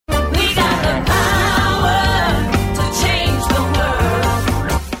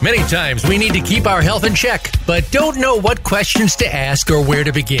Many times we need to keep our health in check, but don't know what questions to ask or where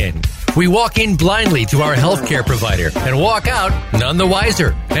to begin. We walk in blindly to our healthcare provider and walk out none the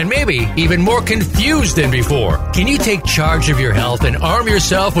wiser, and maybe even more confused than before. Can you take charge of your health and arm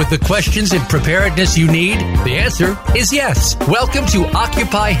yourself with the questions and preparedness you need? The answer is yes. Welcome to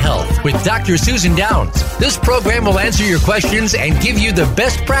Occupy Health with Dr. Susan Downs. This program will answer your questions and give you the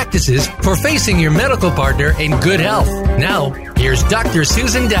best practices for facing your medical partner in good health. Now, here's Dr.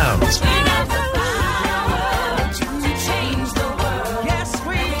 Susan Downs.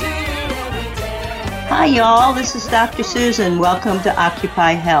 Hi, y'all. This is Dr. Susan. Welcome to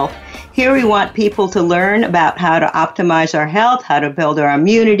Occupy Health. Here we want people to learn about how to optimize our health, how to build our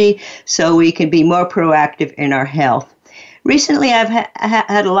immunity so we can be more proactive in our health. Recently, I've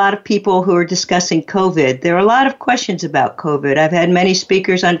had a lot of people who are discussing COVID. There are a lot of questions about COVID. I've had many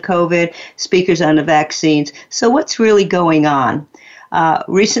speakers on COVID, speakers on the vaccines. So what's really going on?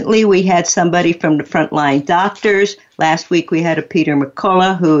 Recently, we had somebody from the frontline doctors. Last week, we had a Peter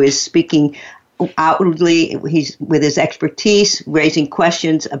McCullough who is speaking outwardly. He's with his expertise, raising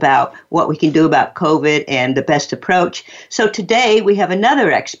questions about what we can do about COVID and the best approach. So today, we have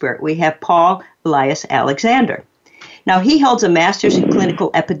another expert. We have Paul Elias Alexander. Now, he holds a master's in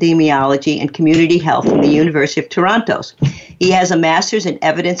clinical epidemiology and community health from the University of Toronto. He has a master's in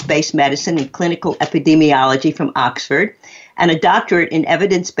evidence-based medicine and clinical epidemiology from Oxford, and a doctorate in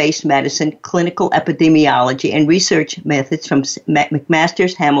evidence-based medicine, clinical epidemiology, and research methods from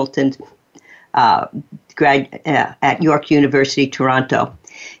McMaster's Hamilton at York University, Toronto.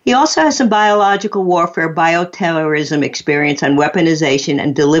 He also has some biological warfare, bioterrorism experience on weaponization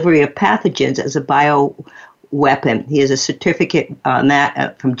and delivery of pathogens as a bioweapon. He has a certificate on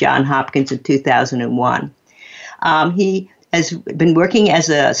that from Johns Hopkins in 2001. He has been working as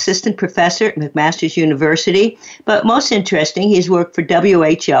an assistant professor at McMaster's University, but most interesting, he's worked for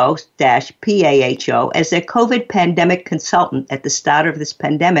WHO-PAHO as their COVID pandemic consultant at the start of this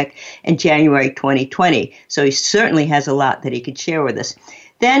pandemic in January 2020. So he certainly has a lot that he could share with us.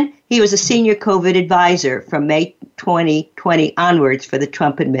 Then he was a senior COVID advisor from May 2020 onwards for the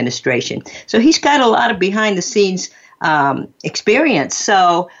Trump administration. So he's got a lot of behind-the-scenes experience.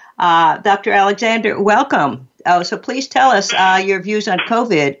 So, Dr. Alexander, welcome. So please tell us your views on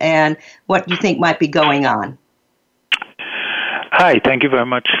COVID and what you think might be going on. Hi, thank you very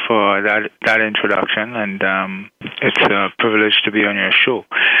much for that introduction, and it's a privilege to be on your show.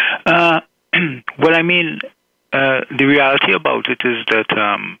 Well, I mean, the reality about it is that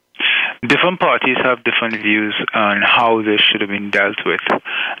different parties have different views on how this should have been dealt with.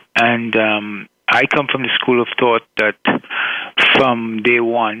 And I come from the school of thought that from day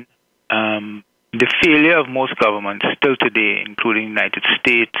one, the failure of most governments still today, including the United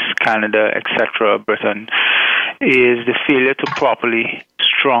States, Canada, etc., Britain, is the failure to properly,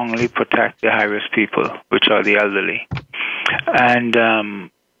 strongly protect the high-risk people, which are the elderly. And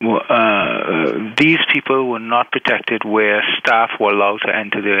these people were not protected where staff were allowed to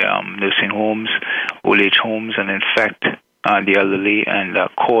enter the nursing homes, old age homes, and infect the elderly and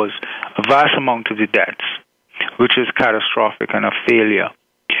cause a vast amount of the deaths, which is catastrophic and a failure.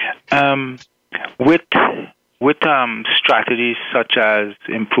 With strategies such as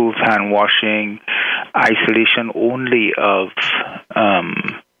improved hand washing, isolation only of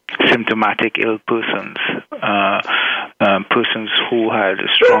symptomatic ill persons, persons who had a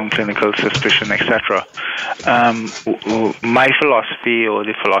strong clinical suspicion, etc. My philosophy, or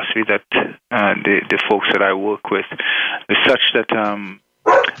the philosophy that the folks that I work with, is such that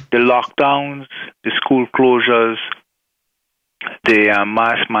the lockdowns, the school closures, the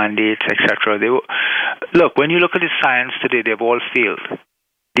mask mandates, etc. Look, when you look at the science today, they've all failed.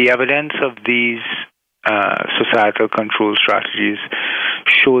 The evidence of these societal control strategies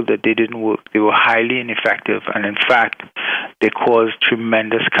showed that they didn't work. They were highly ineffective, and in fact, they caused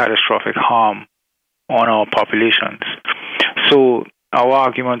tremendous catastrophic harm on our populations. So our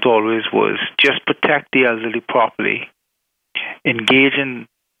argument always was just protect the elderly properly, engage in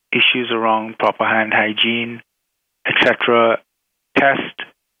issues around proper hand hygiene, etc., test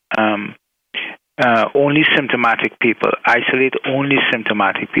only symptomatic people, isolate only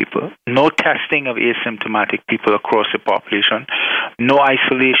symptomatic people, no testing of asymptomatic people across the population, no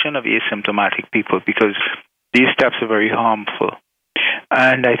isolation of asymptomatic people, because these steps are very harmful.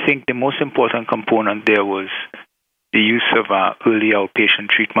 And I think the most important component there was the use of early outpatient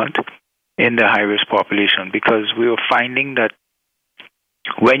treatment in the high-risk population, because we were finding that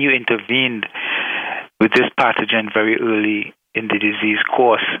when you intervened with this pathogen very early in the disease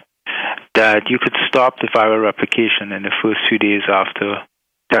course, that you could stop the viral replication in the first few days after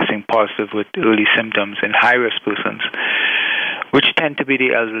testing positive with early symptoms in high-risk persons. which tend to be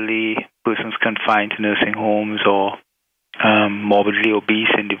the elderly, persons confined to nursing homes, or morbidly obese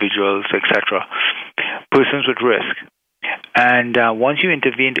individuals, etc., persons with risk. And once you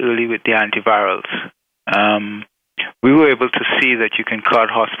intervened early with the antivirals, we were able to see that you can cut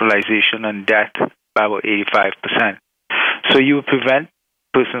hospitalization and death by about 85%. So you would prevent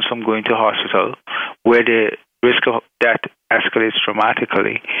persons from going to hospital where the risk of death escalates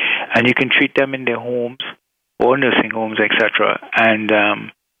dramatically, and you can treat them in their homes or nursing homes, etc., and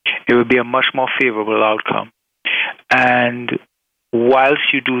it would be a much more favorable outcome. And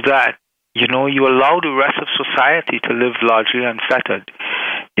whilst you do that, you allow the rest of society to live largely unfettered.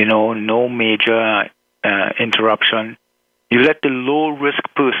 No major interruption. You let the low-risk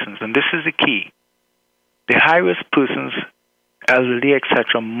persons, and this is the key, the high-risk persons, elderly,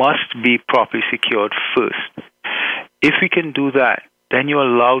 etc., must be properly secured first. If we can do that, then you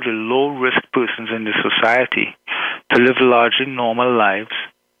allow the low-risk persons in the society to live largely normal lives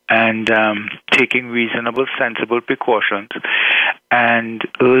and taking reasonable, sensible precautions. And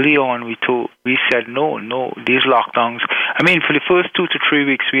early on, we said, no, these lockdowns. I mean, for the first 2 to 3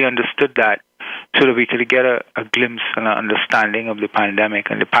 weeks, we understood that so that we could get a glimpse and an understanding of the pandemic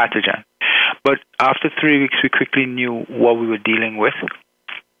and the pathogen. But after 3 weeks, we quickly knew what we were dealing with,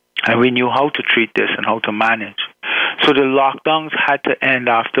 and we knew how to treat this and how to manage. So the lockdowns had to end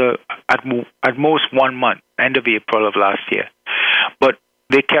after, at most 1 month, end of April of last year. But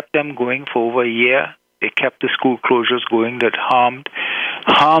they kept them going for over a year. They kept the school closures going that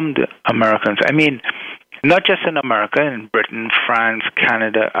harmed Americans. I mean, not just in America, in Britain, France,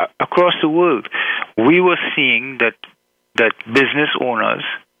 Canada, across the world, we were seeing that business owners,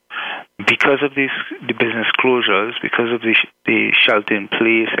 because of the business closures, because of the shelter in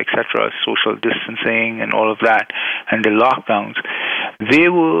place, etc., social distancing and all of that, and the lockdowns, they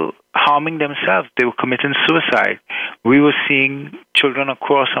were harming themselves. They were committing suicide. We were seeing children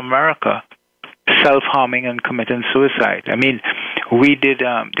across America self-harming and committing suicide. I mean, we did.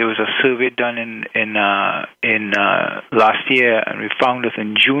 There was a survey done in last year, and we found that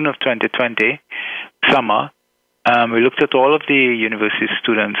in June of 2020, summer, we looked at all of the university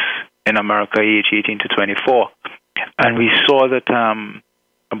students in America, age 18 to 24, and we saw that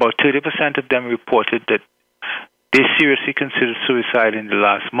about 30% of them reported that they seriously considered suicide in the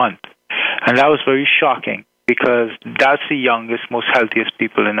last month. And that was very shocking, because that's the youngest, most healthiest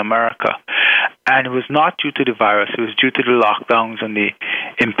people in America. And it was not due to the virus, it was due to the lockdowns and the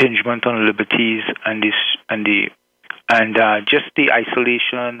impingement on liberties and just the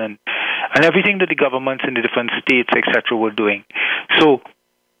isolation and everything that the governments in the different states, etc., were doing. So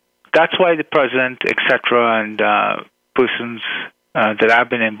that's why the president, etc., and persons that I've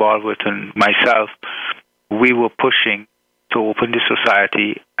been involved with, and myself, we were pushing to open the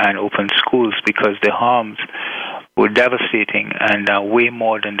society and open schools, because the harms were devastating and way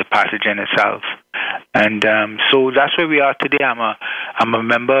more than the pathogen itself. And so that's where we are today. I'm a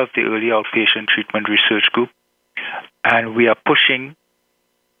member of the Early Outpatient Treatment Research Group, and we are pushing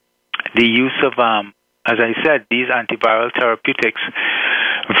the use of, as I said, these antiviral therapeutics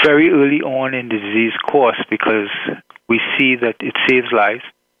very early on in the disease course, because we see that it saves lives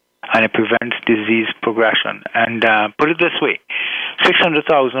and it prevents disease progression. And put it this way,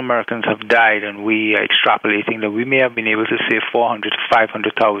 600,000 Americans have died, and we are extrapolating that we may have been able to save 400 to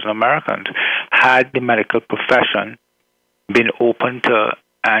 500,000 Americans had the medical profession been open to,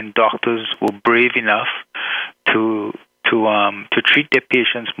 and doctors were brave enough to treat their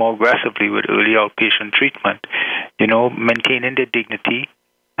patients more aggressively with early outpatient treatment, maintaining their dignity,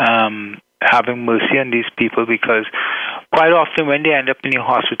 having mercy on these people, because quite often when they end up in the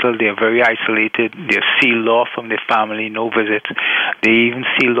hospital, they are very isolated. They're sealed off from their family, no visits. They even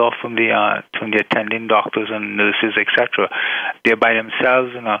sealed off from the attending doctors and nurses, etc. They're by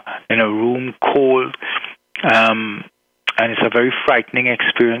themselves in a room, cold, and it's a very frightening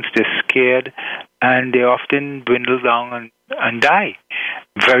experience. They're scared, and they often dwindle down and die,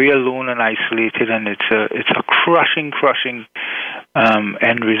 very alone and isolated. And it's a crushing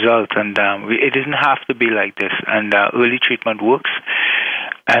end result. And it doesn't have to be like this. And early treatment works.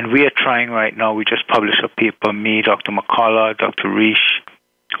 And we are trying right now. We just published a paper, me, Dr. McCullough, Dr. Reish,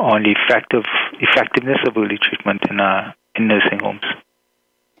 on the effectiveness of early treatment in nursing homes.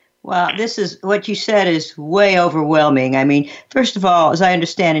 Well, this is what you said is way overwhelming. I mean, first of all, as I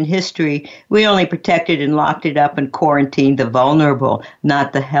understand in history, we only protected and locked it up and quarantined the vulnerable,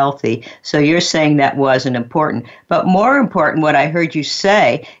 not the healthy. So you're saying that wasn't important. But more important, what I heard you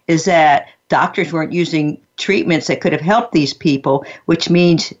say is that doctors weren't using treatments that could have helped these people, which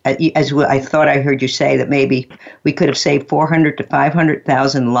means, as I thought I heard you say, that maybe we could have saved 400 to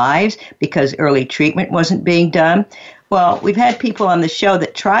 500,000 lives because early treatment wasn't being done. Well, we've had people on the show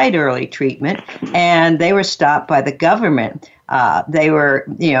that tried early treatment, and they were stopped by the government. They were,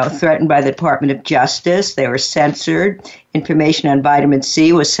 threatened by the Department of Justice. They were censored. Information on vitamin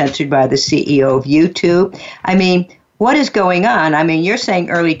C was censored by the CEO of YouTube. I mean, what is going on? I mean, you're saying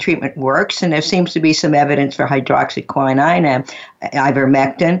early treatment works, and there seems to be some evidence for hydroxyquinine and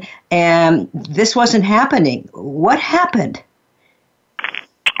ivermectin, and this wasn't happening. What happened?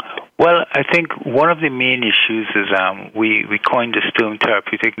 Well, I think one of the main issues is we coined this term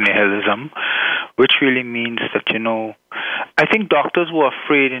therapeutic nihilism, which really means that, I think doctors were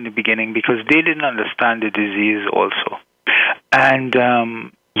afraid in the beginning because they didn't understand the disease also. And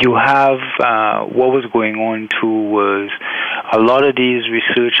you have what was going on too was a lot of these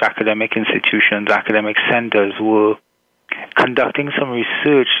research academic institutions, academic centers were conducting some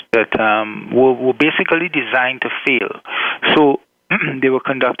research that were basically designed to fail. So they were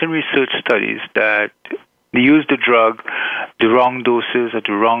conducting research studies that they used the drug, the wrong doses at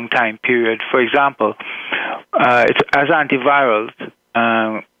the wrong time period. For example, it's as antivirals,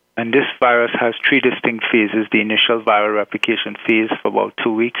 and this virus has 3 distinct phases: the initial viral replication phase for about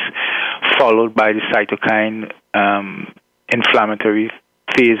 2 weeks, followed by the cytokine inflammatory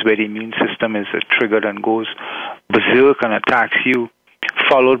phase where the immune system is triggered and goes berserk and attacks you,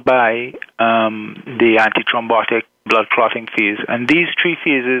 followed by the antithrombotic blood clotting phase. And these 3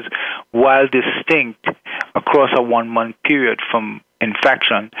 phases, while distinct across a 1-month period from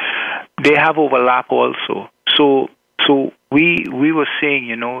infection, they have overlap also. So we were saying,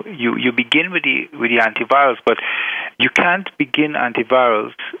 you begin with the antivirals, but you can't begin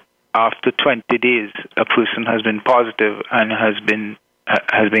antivirals after 20 days. A person has been positive and has been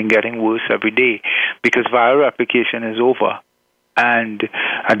getting worse every day because viral replication is over. And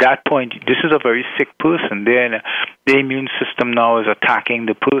at that point, this is a very sick person. The immune system now is attacking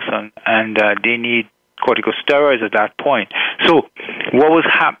the person, and they need corticosteroids at that point. So what was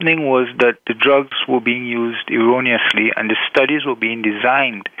happening was that the drugs were being used erroneously, and the studies were being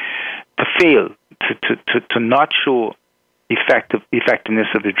designed to fail, to not show effectiveness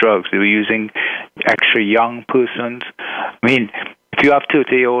of the drugs. They were using extra young persons. I mean, if you have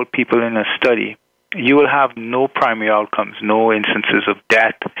 30-year-old people in a study, you will have no primary outcomes, no instances of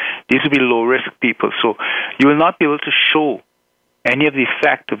death. These will be low-risk people. So you will not be able to show any of the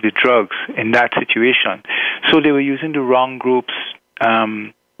effect of the drugs in that situation. So they were using the wrong groups,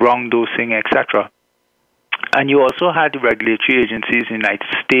 wrong dosing, etc. And you also had the regulatory agencies in the United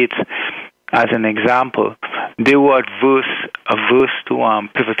States, as an example. They were averse to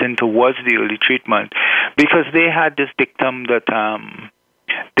pivoting towards the early treatment because they had this dictum that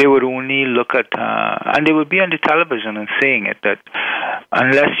they would only look at, and they would be on the television and saying it, that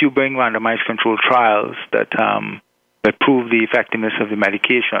unless you bring randomized controlled trials that prove the effectiveness of the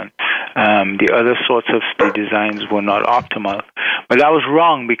medication, the other sorts of study designs were not optimal. But that was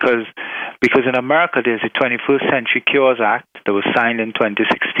wrong because in America there's the 21st Century Cures Act that was signed in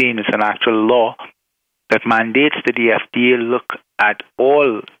 2016. It's an actual law that mandates that the FDA look at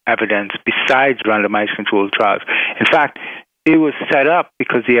all evidence besides randomized controlled trials. In fact, it was set up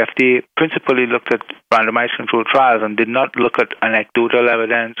because the FDA principally looked at randomized controlled trials and did not look at anecdotal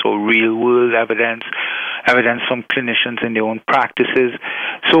evidence or real-world evidence from clinicians in their own practices.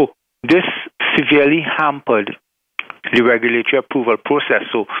 So this severely hampered the regulatory approval process.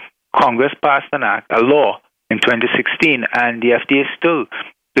 So Congress passed an act, a law, in 2016, and the FDA still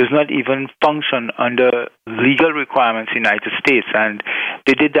does not even function under legal requirements in the United States. And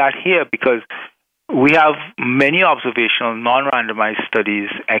they did that here because we have many observational, non-randomized studies,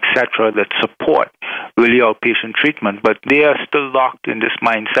 etc., that support really outpatient treatment, but they are still locked in this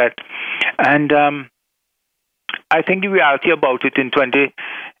mindset. And I think the reality about it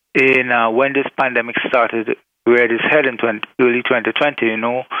when this pandemic started, reared its head in early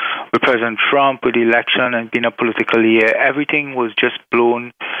 2020, with President Trump, with the election and being a political year, everything was just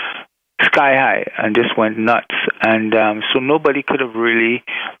blown sky high and just went nuts. And so nobody could have really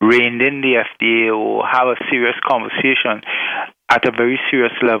reined in the FDA or have a serious conversation at a very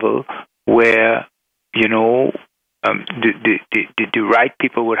serious level where, the right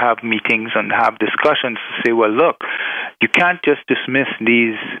people would have meetings and have discussions to say, well, look, you can't just dismiss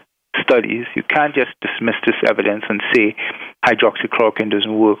these studies. You can't just dismiss this evidence and say hydroxychloroquine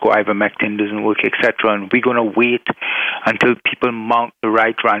doesn't work or ivermectin doesn't work, etc. And we're going to wait until people mount the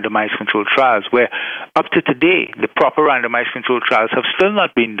right randomized controlled trials, where up to today, the proper randomized controlled trials have still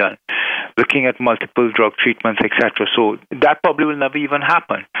not been done, looking at multiple drug treatments, etc. So that probably will never even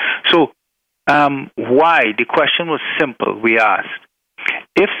happen. So why? The question was simple. We asked,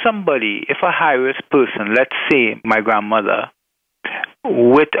 if a high-risk person, let's say my grandmother,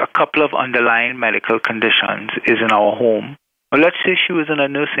 with a couple of underlying medical conditions is in our home. Well, let's say she was in a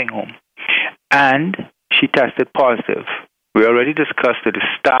nursing home and she tested positive. We already discussed that the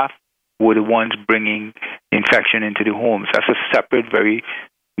staff were the ones bringing infection into the homes. That's a separate, very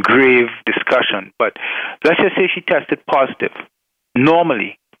grave discussion. But let's just say she tested positive.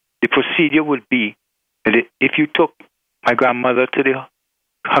 Normally, the procedure would be that if you took my grandmother to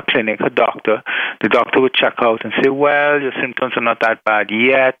her clinic, her doctor, the doctor would check out and say, well, your symptoms are not that bad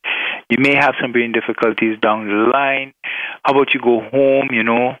yet. You may have some breathing difficulties down the line. How about you go home,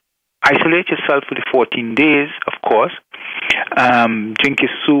 isolate yourself for the 14 days, of course. Drink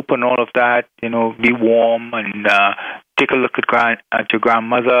your soup and all of that, be warm and take a look at your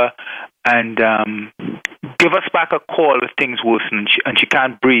grandmother and give us back a call if things worsen and she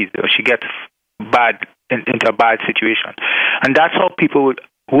can't breathe or she gets into a bad situation. And that's how people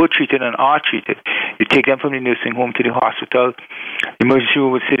were treated and are treated. You take them from the nursing home to the hospital, the emergency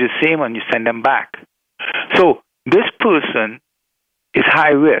room would say the same and you send them back. So this person is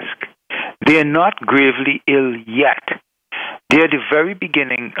high risk. They are not gravely ill yet. They are the very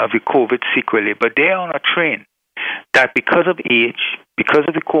beginning of the COVID sequelae, but they are on a train that because of age, because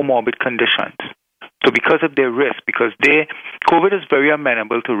of the comorbid conditions, so because of their risk, because COVID is very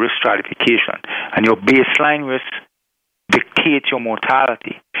amenable to risk stratification, and your baseline risk dictates your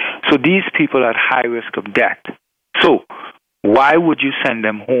mortality. So these people are at high risk of death. So why would you send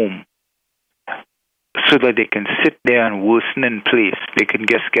them home? So that they can sit there and worsen in place. They can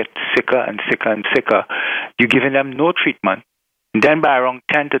just get sicker and sicker and sicker. You're giving them no treatment. And then by around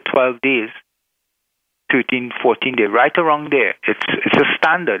 10 to 12 days, 13, 14 days, right around there, it's a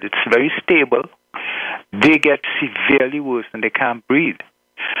standard. It's very stable. They get severely worse and they can't breathe.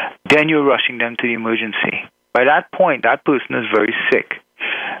 Then you're rushing them to the emergency. By that point, that person is very sick.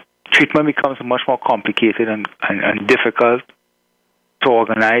 Treatment becomes much more complicated and difficult to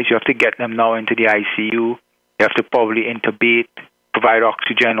organize. You have to get them now into the ICU. You have to probably intubate, provide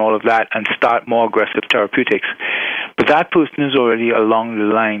oxygen, all of that, and start more aggressive therapeutics. But that person is already along the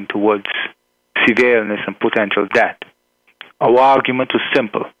line towards severe illness and potential death. Our argument was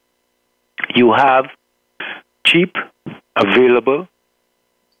simple. You have cheap, available,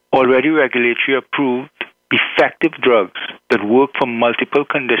 already regulatory approved, effective drugs that work for multiple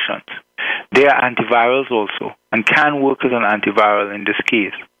conditions. They are antivirals also and can work as an antiviral in this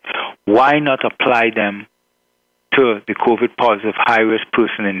case. Why not apply them to the COVID-positive high-risk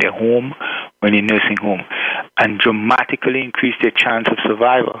person in their home or in a nursing home and dramatically increase their chance of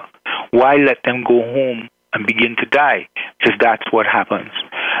survival? Why let them go home and begin to die? Because that's what happens.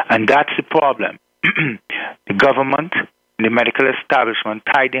 And that's the problem. The government, the medical establishment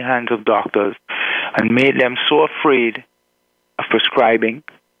tied the hands of doctors and made them so afraid of prescribing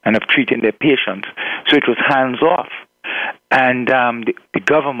and of treating their patients. So it was hands off. And the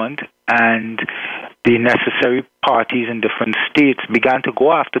government and the necessary parties in different states began to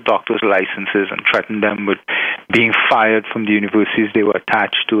go after doctors' licenses and threaten them with being fired from the universities they were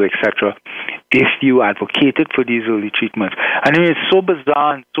attached to, etc., if you advocated for these early treatments. And it is so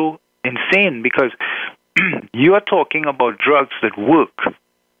bizarre and so insane because you are talking about drugs that work.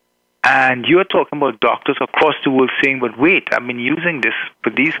 And you're talking about doctors across the world saying, but wait, I've been using this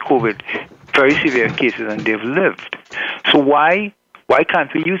for these COVID very severe cases and they've lived. So why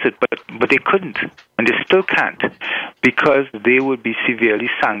can't we use it? But they couldn't, and they still can't, because they would be severely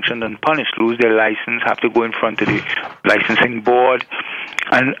sanctioned and punished, lose their license, have to go in front of the licensing board,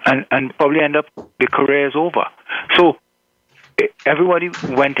 and probably end up their career is over. So everybody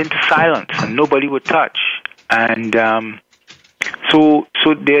went into silence and nobody would touch. And So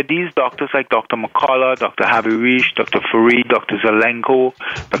there are these doctors like Dr. McCullough, Dr. Habirish, Dr. Fareed, Dr. Zelenko,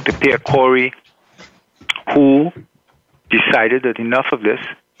 Dr. Pierre Corey, who decided that enough of this,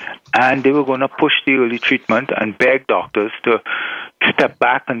 and they were going to push the early treatment and beg doctors to step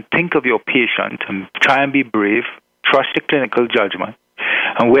back and think of your patient and try and be brave, trust the clinical judgment.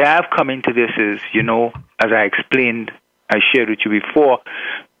 And where I've come into this is, as I explained, I shared with you before,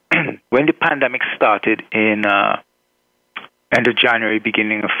 when the pandemic started in end of January,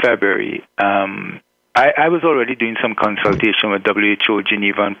 beginning of February, I was already doing some consultation with WHO,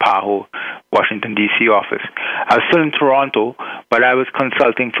 Geneva, and PAHO, Washington, D.C. office. I was still in Toronto, but I was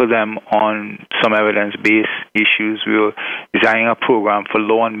consulting for them on some evidence-based issues. We were designing a program for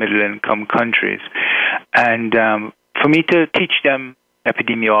low- and middle-income countries. And for me to teach them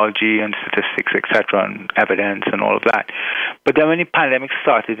epidemiology and statistics, etc., and evidence and all of that. But then when the pandemic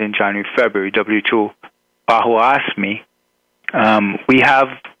started in January, February, WHO, PAHO asked me,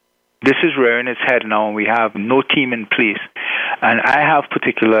 this is rearing its head now, and we have no team in place. And I have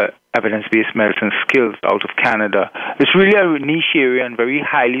particular evidence-based medicine skills out of Canada. It's really a niche area and very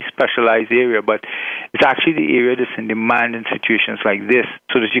highly specialized area, but it's actually the area that's in demand in situations like this,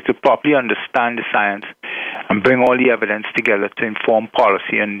 so that you could properly understand the science and bring all the evidence together to inform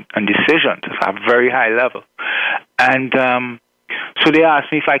policy and decisions at a very high level. And so they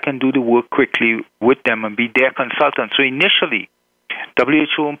asked me if I can do the work quickly with them and be their consultant. So initially,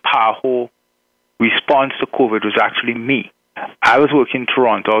 WHO and PAHO response to COVID was actually me. I was working in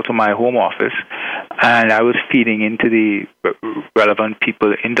Toronto out of my home office, and I was feeding into the relevant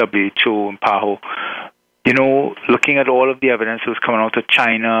people in WHO and PAHO, looking at all of the evidence that was coming out of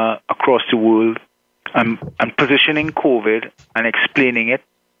China, across the world, and positioning COVID and explaining it.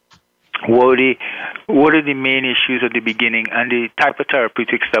 What are the main issues at the beginning and the type of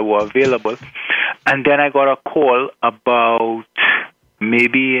therapeutics that were available. And then I got a call about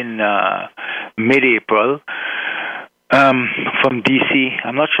maybe in mid-April from D.C.,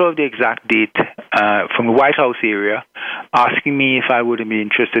 I'm not sure of the exact date, from the White House area, asking me if I would be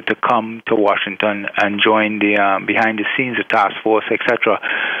interested to come to Washington and join the behind the scenes, the task force, etc.,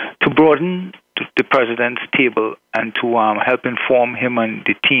 to broaden the president's table and to help inform him and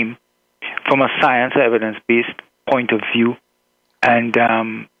the team from a science evidence-based point of view. And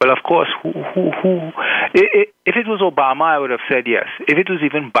well, of course, if it was Obama, I would have said yes. If it was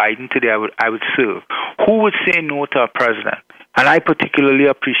even Biden today, I would serve. Who would say no to a president? And I particularly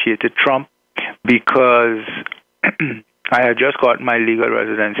appreciated Trump because I had just got my legal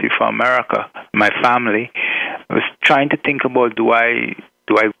residency for America, my family. I was trying to think about do I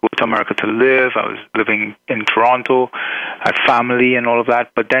go to America to live? I was living in Toronto, had family and all of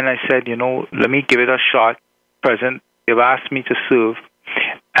that. But then I said, let me give it a shot. President, they've asked me to serve.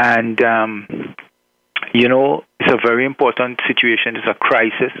 And, it's a very important situation. It's a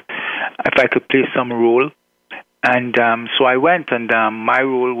crisis. If I could play some role. And so I went, and my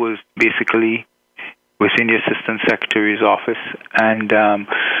role was basically within the Assistant Secretary's office. And,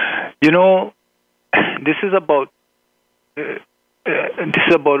 this is about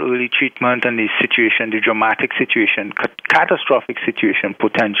early treatment and the situation, the dramatic situation, catastrophic situation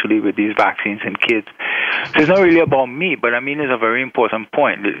potentially with these vaccines in kids. So it's not really about me, but it's a very important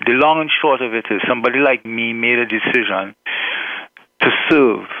point. The long and short of it is somebody like me made a decision to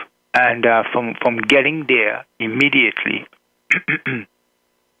serve, and from getting there immediately,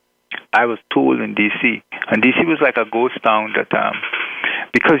 I was told in D.C., and D.C. was like a ghost town that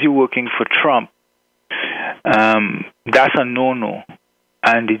because you're working for Trump, that's a no-no.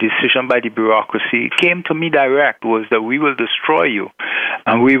 And the decision by the bureaucracy came to me direct was that we will destroy you,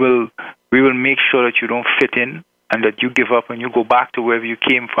 and we will make sure that you don't fit in and that you give up and you go back to wherever you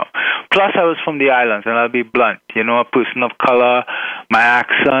came from. Plus, I was from the islands, and I'll be blunt, a person of color, my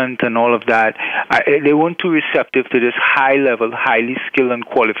accent and all of that. They weren't too receptive to this high-level, highly skilled and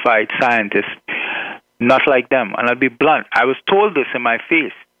qualified scientist. Not like them. And I'll be blunt. I was told this in my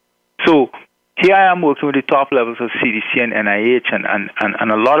face. So here I am working with the top levels of CDC and NIH, and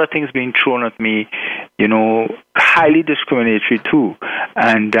a lot of things being thrown at me, highly discriminatory too.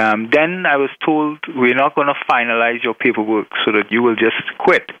 And then I was told, we're not going to finalize your paperwork so that you will just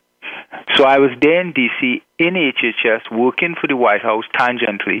quit. So I was there in D.C., in HHS, working for the White House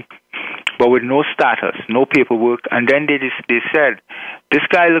tangentially, but with no status, no paperwork. And then they said, this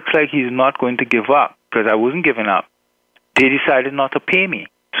guy looks like he's not going to give up, because I wasn't giving up. They decided not to pay me.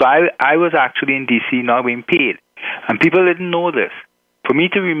 So I was actually in D.C. not being paid. And people didn't know this. For me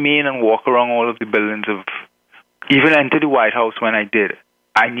to remain and walk around all of the buildings even enter the White House when I did,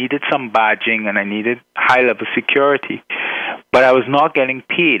 I needed some badging and I needed high-level security. But I was not getting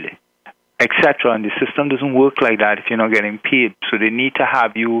paid, etc. And the system doesn't work like that if you're not getting paid. So they need to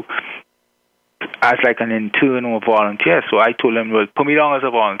have you as like an intern or a volunteer. So I told them, well, put me down as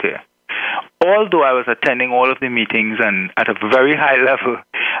a volunteer. Although I was attending all of the meetings and at a very high level,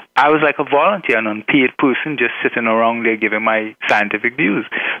 I was like a volunteer, an unpaid person just sitting around there giving my scientific views.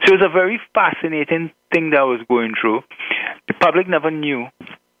 So it was a very fascinating thing that I was going through. The public never knew.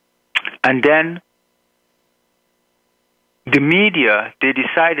 And then the media, they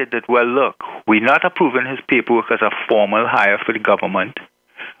decided that, well, look, we're not approving his paperwork as a formal hire for the government.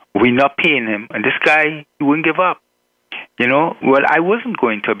 We're not paying him. And this guy, he wouldn't give up. Well, I wasn't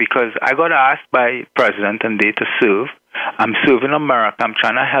going to, because I got asked by President and they to serve. I'm serving America. I'm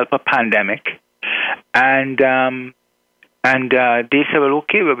trying to help a pandemic. And they said, well,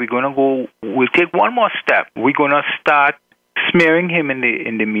 okay, well, we'll take one more step. We're going to start smearing him in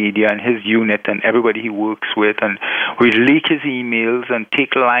the media and his unit and everybody he works with, and we'll leak his emails and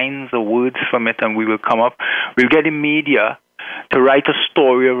take lines or words from it, and we'll get the media to write a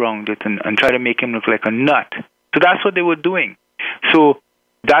story around it and try to make him look like a nut. So that's what they were doing. So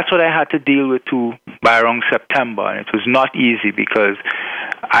that's what I had to deal with too by around September, and it was not easy because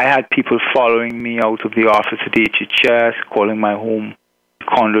I had people following me out of the office at HHS, calling my home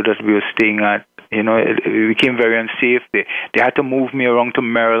condo that we were staying at. You know, it became very unsafe. They had to move me around to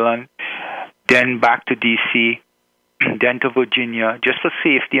Maryland, then back to D.C., then to Virginia, just for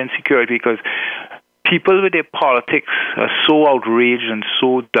safety and security, because people with their politics are so outraged and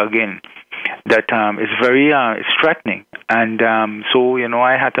so dug in that it's threatening. And so, you know,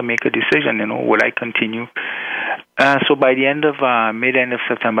 I had to make a decision, you know, would I continue? So by the end of, mid-end of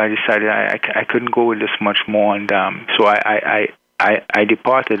September, I decided I couldn't go with this much more, and so I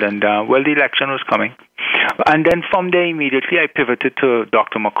departed, and well, the election was coming. And then from there, immediately, I pivoted to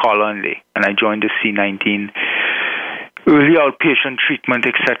Dr. McCullough and I joined the C19 early outpatient treatment,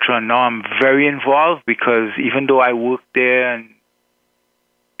 etc. And now I'm very involved because even though I worked there and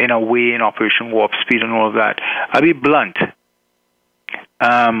in a way in Operation Warp Speed and all of that, I'll be blunt.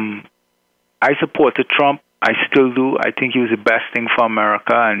 I supported Trump. I still do. I think he was the best thing for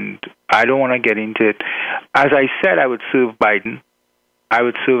America, and I don't want to get into it. As I said, I would serve Biden. I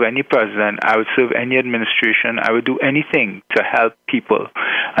would serve any president. I would serve any administration. I would do anything to help people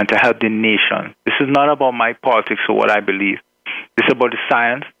and to help the nation. This is not about my politics or what I believe. This is about the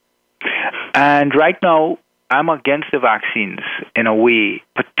science. And right now, I'm against the vaccines in a way,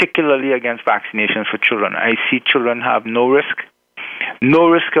 particularly against vaccinations for children. I see children have no risk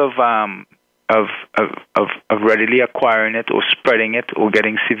of readily acquiring it or spreading it or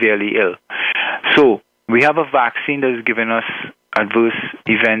getting severely ill. So we have a vaccine that is giving us adverse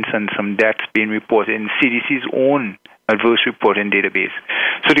events and some deaths being reported in CDC's own adverse reporting database.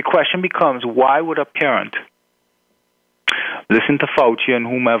 So the question becomes, why would a parent listen to Fauci and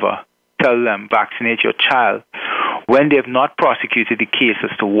whomever tell them vaccinate your child when they have not prosecuted the case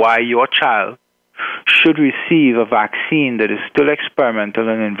as to why your child should receive a vaccine that is still experimental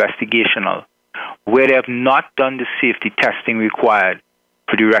and investigational, where they have not done the safety testing required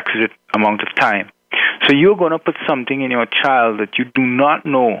for the requisite amount of time? So you're going to put something in your child that you do not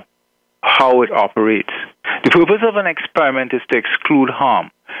know how it operates. The purpose of an experiment is to exclude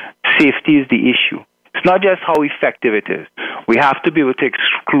harm. Safety is the issue. It's not just how effective it is. We have to be able to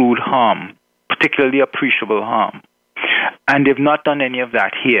exclude harm, particularly appreciable harm. And they've not done any of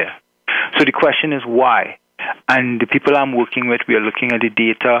that here. So the question is why? And the people I'm working with, we are looking at the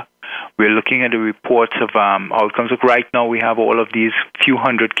data. We're looking at the reports of outcomes. Look, right now we have all of these few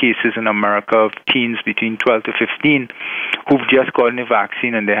hundred cases in America of teens between 12 to 15 who've just gotten a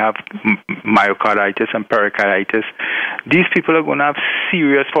vaccine and they have myocarditis and pericarditis. These people are going to have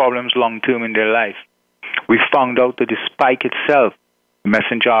serious problems long-term in their life. We found out that the spike itself,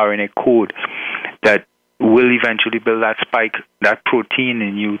 messenger RNA code, that will eventually build that spike, that protein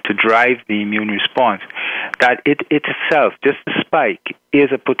in you to drive the immune response, that it itself, just the spike,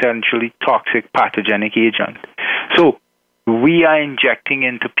 is a potentially toxic pathogenic agent. So we are injecting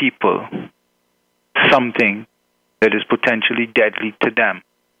into people something that is potentially deadly to them.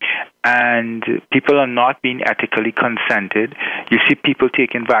 And people are not being ethically consented. You see people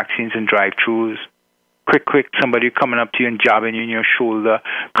taking vaccines in drive-thrus. Quick, somebody coming up to you and jabbing you in your shoulder.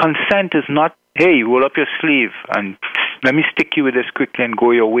 Consent is not, hey, roll up your sleeve and let me stick you with this quickly and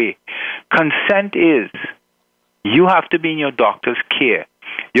go your way. Consent is, you have to be in your doctor's care.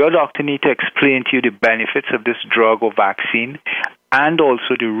 Your doctor needs to explain to you the benefits of this drug or vaccine and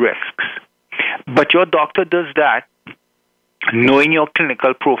also the risks. But your doctor does that knowing your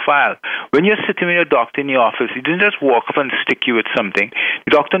clinical profile. When you're sitting with your doctor in the office, he doesn't just walk up and stick you with something.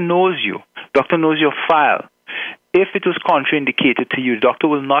 The doctor knows you. The doctor knows your file. If it was contraindicated to you, the doctor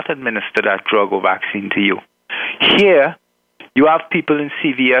will not administer that drug or vaccine to you. Here, you have people in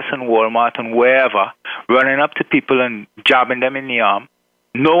CVS and Walmart and wherever running up to people and jabbing them in the arm.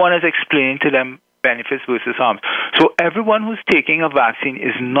 No one is explaining to them benefits versus harms. So everyone who's taking a vaccine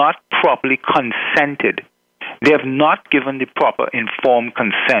is not properly consented. They have not given the proper informed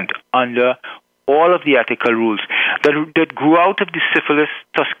consent under all of the ethical rules that grew out of the syphilis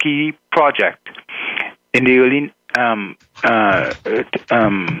Tuskegee project in the early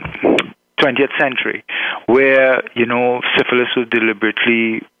 20th century, where, you know, syphilis was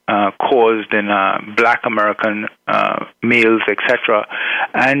deliberately caused in black American males, etc.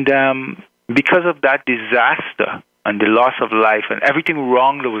 And because of that disaster and the loss of life and everything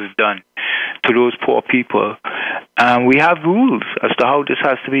wrong that was done to those poor people, we have rules as to how this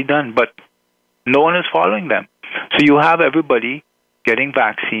has to be done, but no one is following them. So you have everybody getting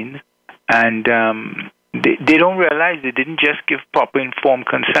vaccines, and they don't realize they didn't just give proper informed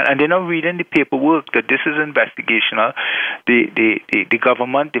consent, and they're not reading the paperwork that this is investigational. The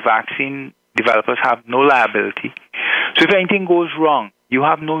government, the vaccine developers have no liability. So if anything goes wrong, You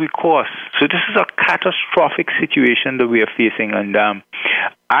have no recourse. So this is a catastrophic situation that we are facing, and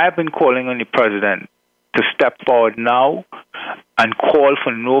I have been calling on the president to step forward now and call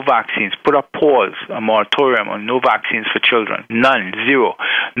for no vaccines. Put a pause, a moratorium on no vaccines for children. None, zero.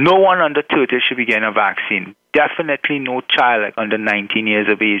 No one under 30 should be getting a vaccine. Definitely no child under 19 years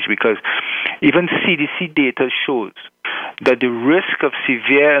of age, because even CDC data shows that the risk of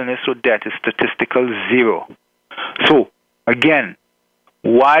severe illness or death is statistical zero. So, again,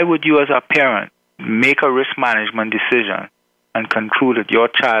 why would you as a parent make a risk management decision and conclude that your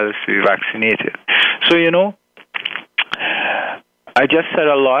child is to be vaccinated? So, I just said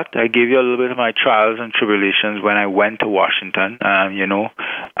a lot. I gave you a little bit of my trials and tribulations when I went to Washington.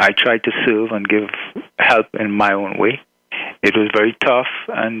 I tried to serve and give help in my own way. It was very tough,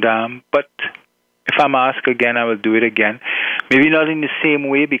 but if I'm asked again, I will do it again. Maybe not in the same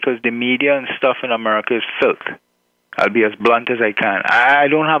way, because the media and stuff in America is filth. I'll be as blunt as I can. I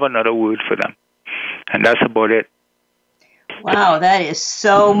don't have another word for them. And that's about it. Wow, that is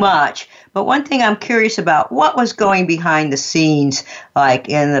so much. But one thing I'm curious about, what was going behind the scenes, like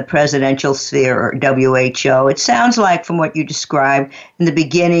in the presidential sphere or WHO? It sounds like from what you described, in the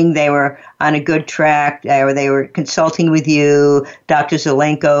beginning they were on a good track, or they were consulting with you. Dr.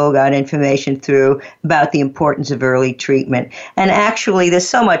 Zelenko got information through about the importance of early treatment. And actually, there's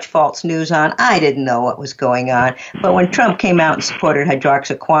so much false news on. I didn't know what was going on. But when Trump came out and supported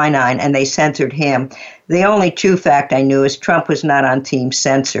hydroxyquinine and they censored him, the only true fact I knew is Trump was not on Team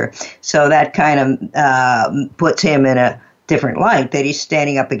Censor. So that kind of puts him in a different light, that he's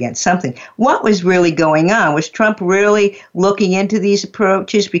standing up against something. What was really going on? Was Trump really looking into these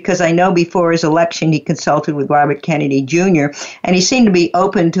approaches? Because I know before his election he consulted with Robert Kennedy Jr., and he seemed to be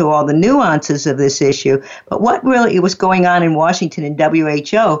open to all the nuances of this issue. But what really was going on in Washington and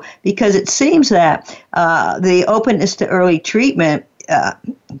WHO? Because it seems that the openness to early treatment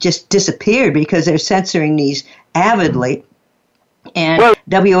just disappeared because they're censoring these avidly. And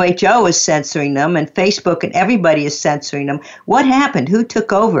WHO is censoring them, and Facebook and everybody is censoring them. What happened? Who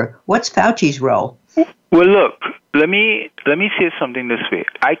took over? What's Fauci's role? Well, look, let me say something this way.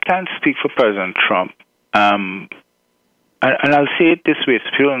 I can't speak for President Trump, and I'll say it this way so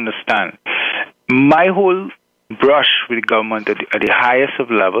people understand. My whole brush with the government at the highest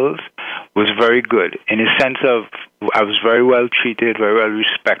of levels was very good, in the sense of I was very well treated, very well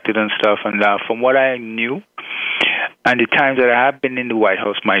respected and stuff. And from what I knew, and the times that I have been in the White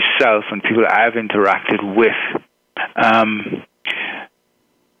House myself and people I have interacted with,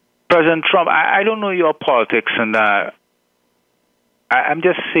 President Trump, I don't know your politics, and I'm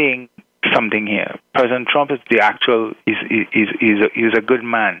just saying something here. President Trump is he's a good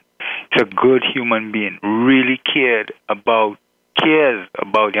man. He's a good human being, really cares about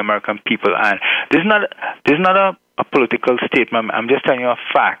the American people. And there's not a political statement. I'm just telling you a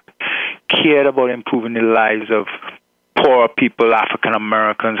fact. Cared about improving the lives of poor people, African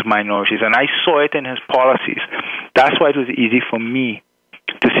Americans, minorities, and I saw it in his policies. That's why it was easy for me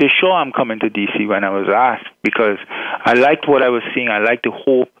to say, sure, I'm coming to D.C. when I was asked, because I liked what I was seeing. I liked the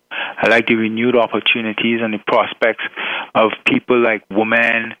hope. I liked the renewed opportunities and the prospects of people like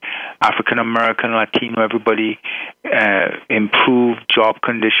women, African American, Latino, everybody, improved job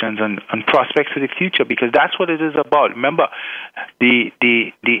conditions and prospects for the future, because that's what it is about. Remember, the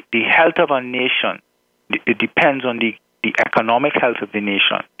health of a nation, it depends on the economic health of the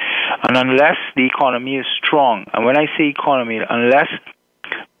nation. And unless the economy is strong, and when I say economy, unless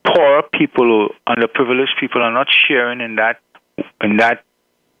poorer people or underprivileged people are not sharing in that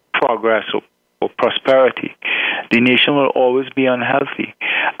progress or prosperity, the nation will always be unhealthy.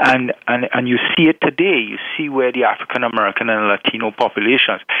 And you see it today. You see where the African American and Latino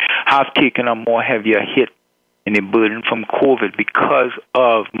populations have taken a more heavier hit in the burden from COVID because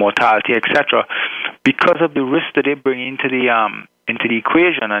of mortality, etc., because of the risk that they bring into the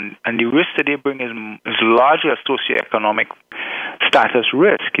equation, and the risk that they bring is largely a socioeconomic status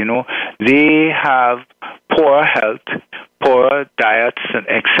risk. They have poor health, poor diets, and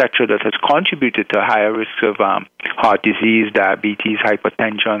etc., that has contributed to higher risks of heart disease, diabetes,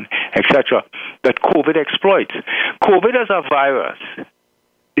 hypertension, etc., that COVID exploits. COVID as a virus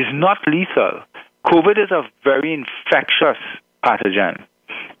is not lethal. COVID is a very infectious pathogen,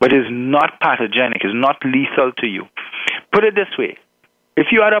 but is not pathogenic, is not lethal to you. Put it this way.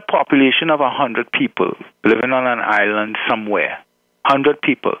 If you had a population of 100 people living on an island somewhere, 100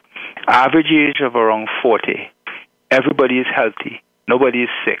 people, average age of around 40, everybody is healthy, nobody is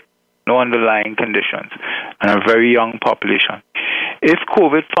sick, no underlying conditions, and a very young population. If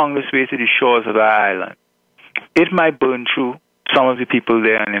COVID found its way to the shores of that island, it might burn through some of the people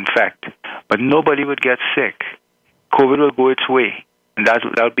there and infect, but nobody would get sick. COVID will go its way. and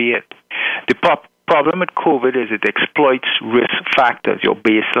that'll be it. The problem with COVID is it exploits risk factors, your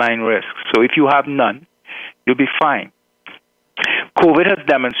baseline risks. So if you have none, you'll be fine. COVID has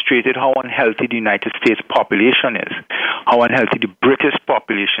demonstrated how unhealthy the United States population is, how unhealthy the British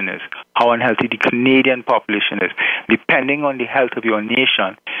population is, how unhealthy the Canadian population is. Depending on the health of your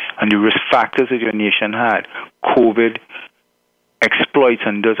nation and the risk factors that your nation had, COVID exploits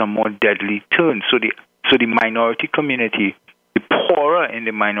and does a more deadly turn. So the minority community, the poorer in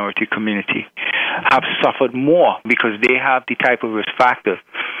the minority community, have suffered more because they have the type of risk factors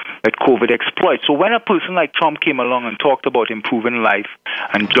that COVID exploits. So when a person like Trump came along and talked about improving life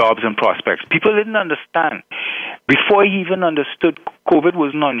and jobs and prospects, people didn't understand. Before he even understood, COVID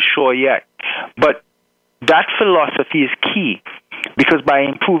wasn't unsure yet. But that philosophy is key, because by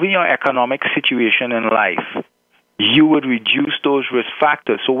improving your economic situation in life, you would reduce those risk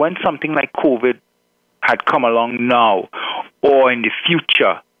factors. So when something like COVID had come along now or in the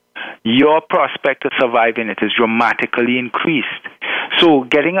future, your prospect of surviving it is dramatically increased. So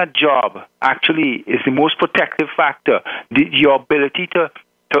getting a job actually is the most protective factor. Your ability to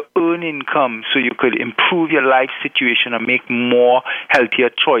earn income so you could improve your life situation and make more healthier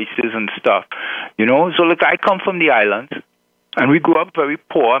choices and stuff. You know, so look, I come from the islands and we grew up very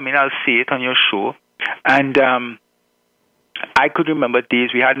poor. I mean, I'll say it on your show. And I could remember days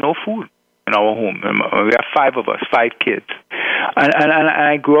we had no food in our home. We have 5 of us, 5 kids. And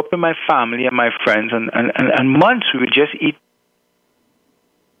I grew up with my family and my friends, and months we would just eat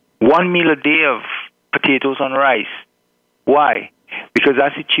 1 meal a day of potatoes and rice. Why? Because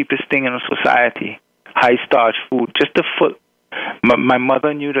that's the cheapest thing in a society. High starch food, just to fill. My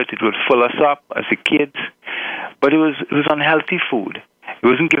mother knew that it would fill us up as the kids, but it was unhealthy food. It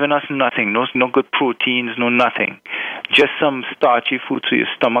wasn't giving us nothing, no good proteins, no nothing. Just some starchy food so your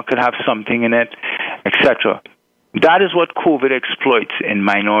stomach could have something in it, etc. That is what COVID exploits in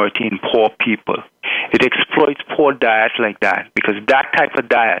minority and poor people. It exploits poor diets like that, because that type of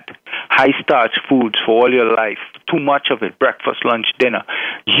diet, high starch foods for all your life, too much of it, breakfast, lunch, dinner,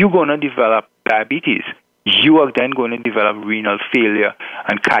 you're going to develop diabetes. You are then going to develop renal failure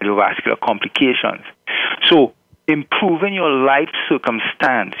and cardiovascular complications. So improving your life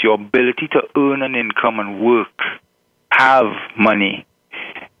circumstance, your ability to earn an income and work, have money,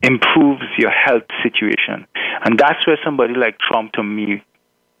 improves your health situation. And that's where somebody like Trump, to me,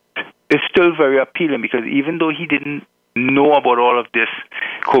 is still very appealing, because even though he didn't know about all of this,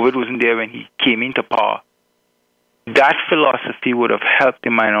 COVID wasn't there when he came into power, that philosophy would have helped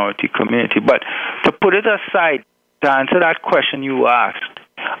the minority community. But to put it aside, to answer that question you asked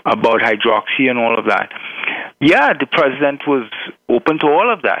about hydroxy and all of that, yeah, the president was open to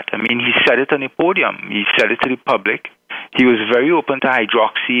all of that. I mean, he said it on the podium. He said it to the public. He was very open to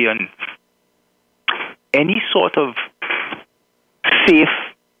hydroxy and any sort of safe,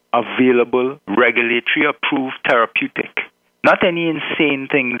 available, regulatory approved therapeutic. Not any insane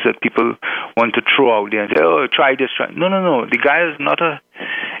things that people want to throw out there and say, oh, try this. Try. No. The guy is not an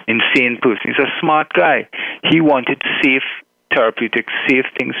insane person. He's a smart guy. He wanted safe therapeutics, safe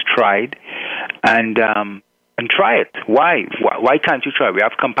things tried, and try it. Why? Why can't you try? We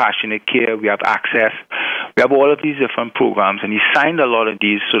have compassionate care. We have access. We have all of these different programs, and he signed a lot of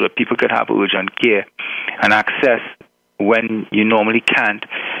these so that people could have urgent care and access when you normally can't.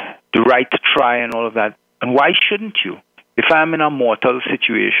 The right to try and all of that. And why shouldn't you? If I'm in a mortal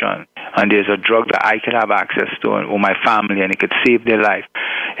situation and there's a drug that I could have access to, or my family, and it could save their life,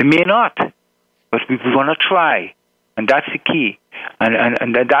 it may not, but we want to try, and that's the key.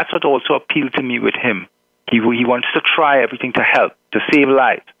 And that's what also appealed to me with him. He wants to try everything to help, to save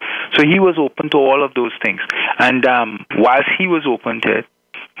lives. So he was open to all of those things. And whilst he was open to it,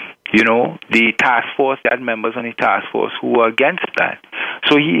 you know, the task force, they had members on the task force who were against that.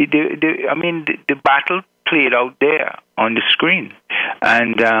 So the battle played out there on the screen.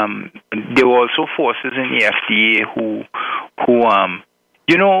 And there were also forces in the FDA who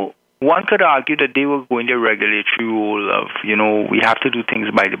you know, one could argue that they were going the regulatory role of, you know, we have to do things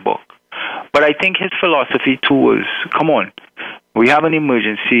by the book. But I think his philosophy too was, come on, we have an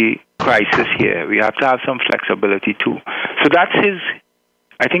emergency crisis here. We have to have some flexibility too. So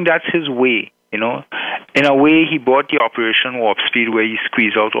I think that's his way, you know. In a way, he brought the Operation Warp Speed, where he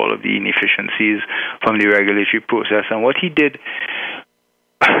squeezed out all of the inefficiencies from the regulatory process. And what he did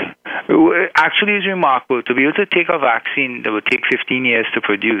actually is remarkable. To be able to take a vaccine that would take 15 years to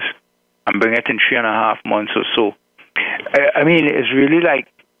produce and bring it in 3.5 months or so, I mean, it's really like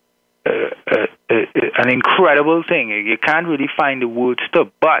an incredible thing. You can't really find the words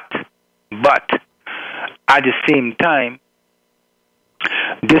to, but at the same time,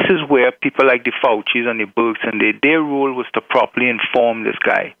 This is where people like the Faucis and the Burks, and their role was to properly inform this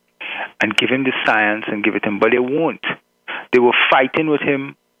guy and give him the science and give it him, but they won't. They were fighting with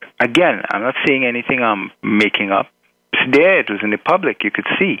him. Again, I'm not saying anything I'm making up. It's there. It was in the public. You could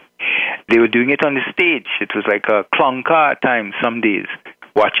see. They were doing it on the stage. It was like a clunker at times, some days,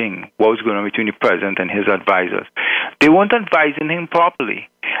 watching what was going on between the president and his advisors. They weren't advising him properly.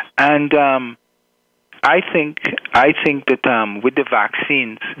 And I think that with the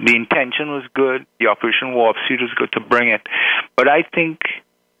vaccines, the intention was good. The Operation Warp Speed was good to bring it. But I think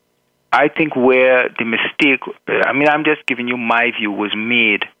where the mistake, I'm just giving you my view, was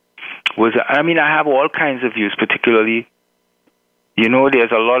made. I have all kinds of views, particularly,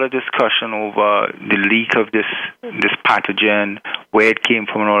 there's a lot of discussion over the leak of this pathogen, where it came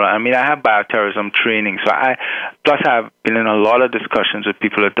from and all that. I have bioterrorism training, so plus I've been in a lot of discussions with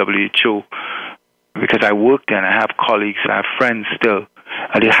people at WHO because I work there and I have colleagues, I have friends still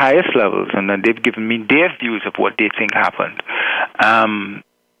at the highest levels, and then they've given me their views of what they think happened,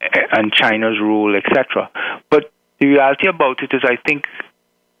 and China's role, etc. But the reality about it is, I think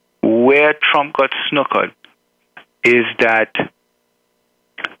where Trump got snookered is that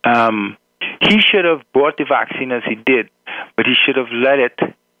he should have brought the vaccine as he did, but he should have let it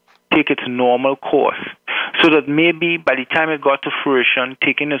take its normal course, so that maybe by the time it got to fruition,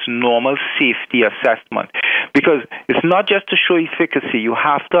 taking its normal safety assessment, because it's not just to show efficacy, you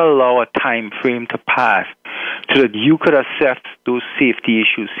have to allow a time frame to pass so that you could assess those safety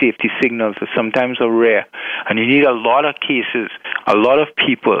issues, safety signals that sometimes are rare, and you need a lot of cases, a lot of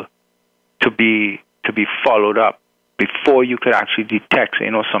people to be followed up before you could actually detect,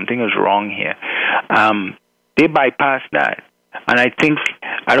 something is wrong here. They bypassed that. And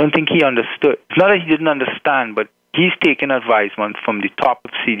I don't think he understood. It's not that he didn't understand, but he's taken advisement from the top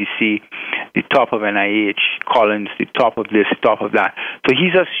of CDC, the top of NIH, Collins, the top of this, the top of that. So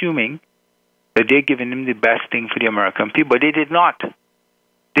he's assuming that they're giving him the best thing for the American people. But they did not.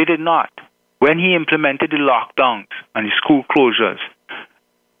 They did not. When he implemented the lockdowns and the school closures,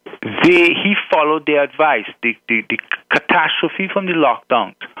 he followed their advice. The catastrophe from the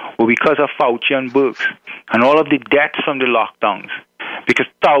lockdowns were because of Fauci and Burks and all of the deaths from the lockdowns, because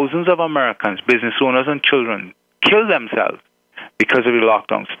thousands of Americans, business owners and children, killed themselves because of the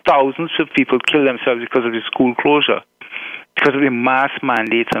lockdowns. Thousands of people killed themselves because of the school closure, because of the mask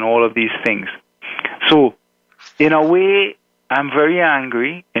mandates and all of these things. So, in a way, I'm very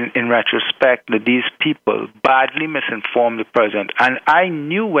angry in retrospect that these people badly misinformed the president. And I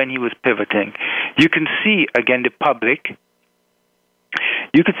knew when he was pivoting. You can see, again, the public,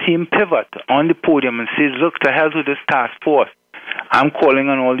 you could see him pivot on the podium and say, look, to hell with this task force. I'm calling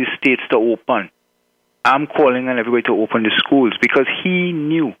on all the states to open. I'm calling on everybody to open the schools, because he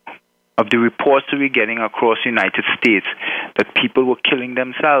knew of the reports that we're getting across the United States that people were killing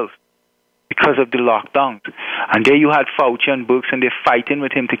themselves because of the lockdowns. And there you had Fauci and Burks, and they're fighting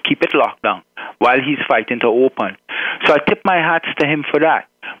with him to keep it locked down while he's fighting to open. So I tip my hats to him for that.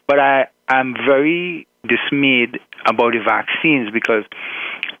 But I'm very dismayed about the vaccines, because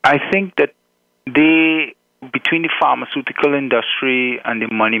I think that between the pharmaceutical industry and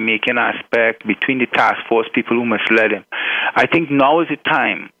the money-making aspect, between the task force people who misled him, I think now is the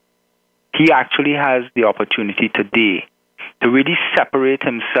time. He actually has the opportunity today to really separate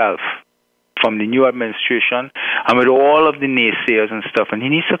himself from the new administration and with all of the naysayers and stuff. And he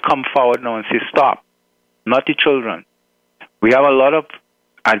needs to come forward now and say, stop, not the children. We have a lot of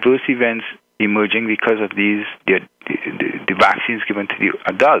adverse events emerging because of the vaccines given to the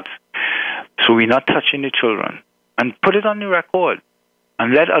adults. So we're not touching the children. And put it on the record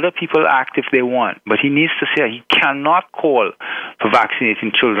and let other people act if they want. But he needs to say he cannot call for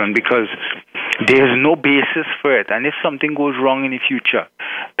vaccinating children, because there's no basis for it. And if something goes wrong in the future,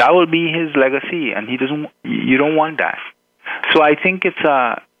 that will be his legacy, and you don't want that. So I think it's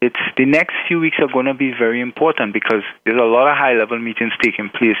the next few weeks are going to be very important, because there's a lot of high-level meetings taking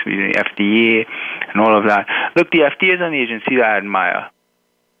place with the FDA and all of that. Look, the FDA is an agency that I admire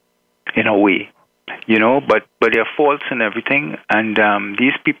in a way, but there are faults and everything, and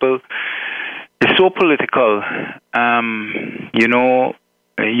these people, they're so political.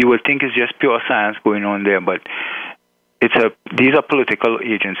 You would think it's just pure science going on there, but these are political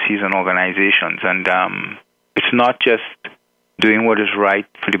agencies and organizations, and it's not just doing what is right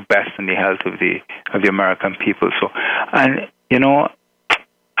for the best and the health of the American people. So, and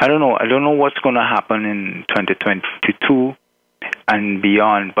I don't know what's going to happen in 2022 and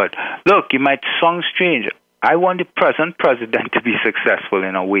beyond. But look, it might sound strange. I want the present president to be successful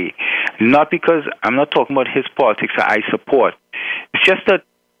in a way, not because I'm not talking about his politics that I support. It's just that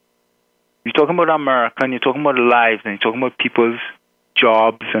you're talking about America, and you're talking about lives, and you're talking about people's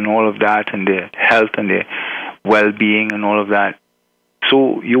jobs and all of that, and their health and their well-being and all of that.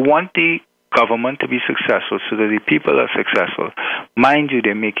 So you want the government to be successful so that the people are successful. Mind you,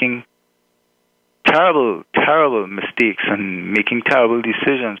 they're making terrible, terrible mistakes and making terrible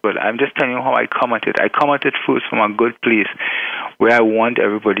decisions, but I'm just telling you how I come at it. I come at it first from a good place where I want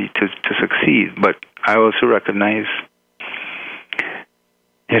everybody to succeed, but I also recognize,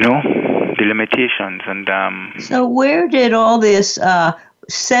 the limitations. And so where did all this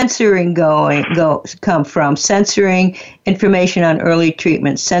censoring come from? Censoring information on early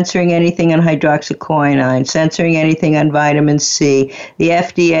treatment, censoring anything on hydroxyquinine, censoring anything on vitamin C. The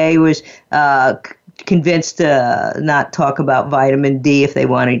FDA was convinced to not talk about vitamin D if they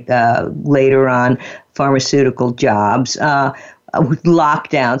wanted later on pharmaceutical jobs.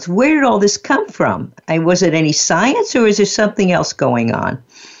 Lockdowns. Where did all this come from? Was it any science, or is there something else going on?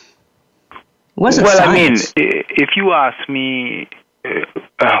 It wasn't science. I mean, if you ask me,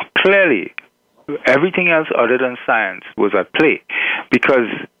 clearly, everything else other than science was at play. Because,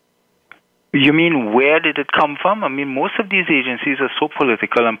 you mean, where did it come from? I mean, most of these agencies are so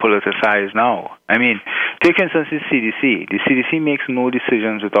political and politicized now. I mean, take, for instance, the CDC. The CDC makes no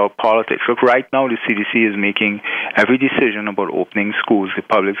decisions without politics. Look, right now, the CDC is making every decision about opening schools, the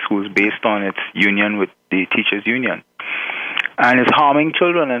public schools, based on its union with the teachers' union. And it's harming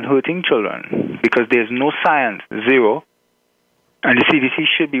children and hurting children because there's no science, zero. And the CDC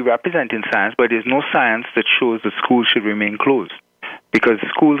should be representing science, but there's no science that shows that schools should remain closed. Because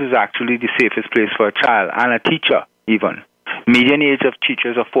schools is actually the safest place for a child and a teacher, even. Median age of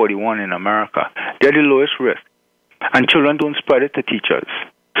teachers are 41 in America. They're the lowest risk. And children don't spread it to teachers.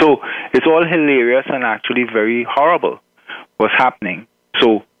 So it's all hilarious and actually very horrible what's happening.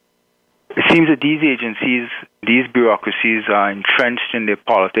 So it seems that these agencies, these bureaucracies are entrenched in their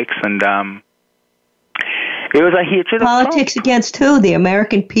politics, and it was a hatred politics of against who? The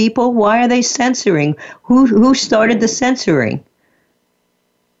American people? Why are they censoring? Who started the censoring?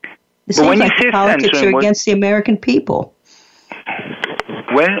 It seems like the politics are against the American people.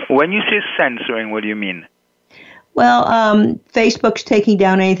 When you say censoring, what do you mean? Well, Facebook's taking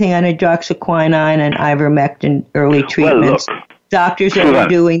down anything on hydroxyquinine and ivermectin early treatments. Well, look. Doctors that are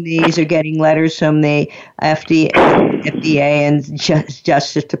doing these are getting letters from the FDA and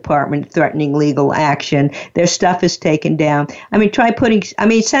Justice Department threatening legal action. Their stuff is taken down. I mean,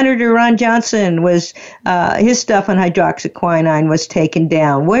 Senator Ron Johnson was, his stuff on hydroxyquinine was taken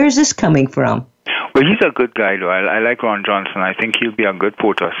down. Where is this coming from? Well, he's a good guy, though. I like Ron Johnson. I think he'll be a good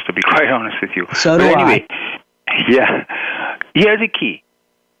protest, to be quite honest with you. So do anyway, yeah. Here's the key.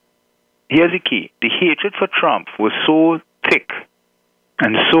 The hatred for Trump was so thick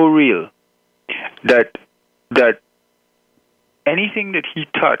and so real that anything that he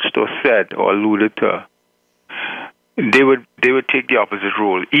touched or said or alluded to, they would take the opposite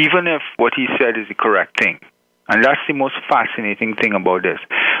role, even if what he said is the correct thing. And that's the most fascinating thing about this.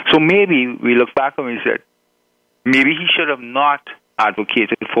 So maybe we look back and we said, maybe he should have not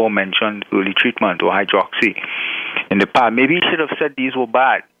advocated for mentioned early treatment or hydroxy in the past. Maybe he should have said these were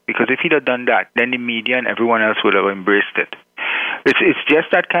bad. Because if he'd have done that, then the media and everyone else would have embraced it. It's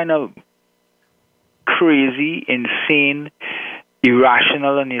just that kind of crazy, insane,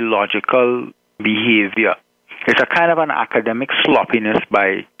 irrational, and illogical behavior. It's a kind of an academic sloppiness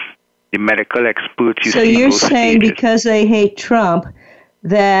by the medical experts. So you're saying because they hate Trump,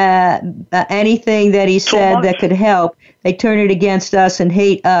 that anything that he said that could help, they turn it against us and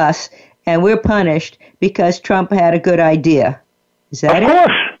hate us, and we're punished because Trump had a good idea. Is that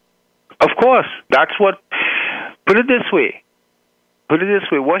it? Of course. That's what... Put it this way.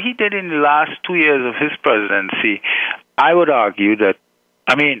 What he did in the last 2 years of his presidency, I would argue that...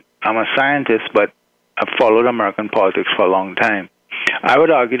 I mean, I'm a scientist, but I've followed American politics for a long time. I would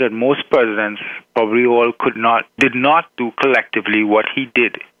argue that most presidents probably all did not do collectively what he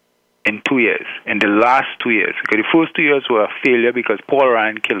did in 2 years, in the last 2 years. Because the first 2 years were a failure because Paul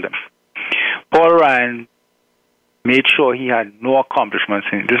Ryan killed him. Paul Ryan made sure he had no accomplishments.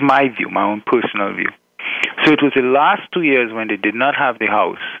 This is my view, my own personal view. So it was the last 2 years when they did not have the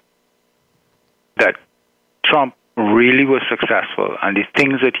House that Trump really was successful, and the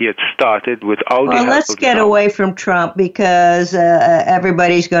things that he had started without the help let's get away from Trump because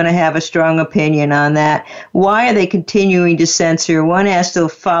everybody's going to have a strong opinion on that. Why are they continuing to censor? One has to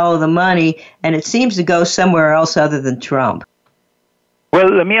follow the money, and it seems to go somewhere else other than Trump. Well,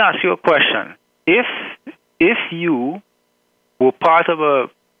 let me ask you a question. If you were part of a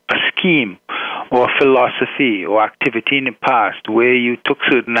scheme or a philosophy or activity in the past where you took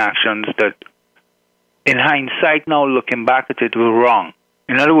certain actions that, in hindsight now looking back at it, were wrong.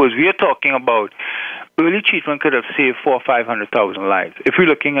 In other words, we are talking about early treatment could have saved 400,000 or 500,000 lives. If we're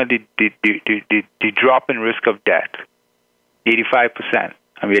looking at the drop in risk of death, 85%,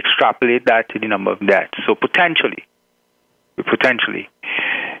 and we extrapolate that to the number of deaths, so potentially,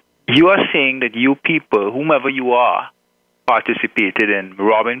 you are saying that you people, whomever you are, participated in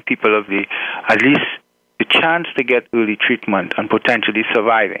robbing people of at least the chance to get early treatment and potentially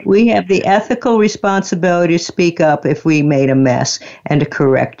surviving. We have the ethical responsibility to speak up if we made a mess and to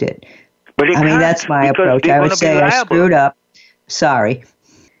correct it. But that's my approach. I would say I screwed up. Sorry.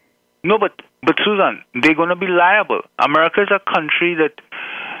 No, but Susan, they're going to be liable. America is a country that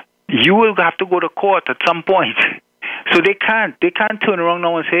you will have to go to court at some point. So they can't turn around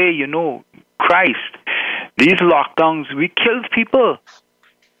now and say, Christ, these lockdowns, we killed people.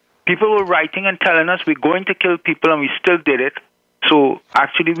 People were writing and telling us we're going to kill people, and we still did it. So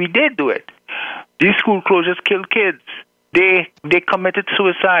actually, we did do it. These school closures killed kids. They committed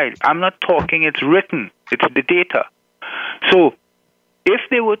suicide. I'm not talking, it's written. It's the data. So if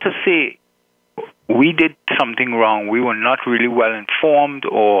they were to say we did something wrong, we were not really well informed,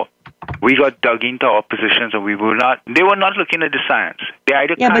 or we got dug into our positions, or they were not looking at the science.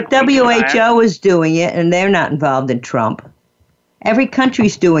 But WHO is doing it, and they're not involved in Trump. Every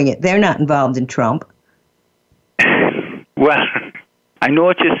country's doing it. They're not involved in Trump. Well, I know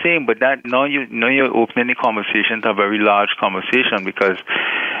what you're saying, but now you're opening the conversation to a very large conversation because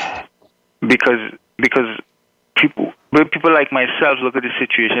people like myself look at the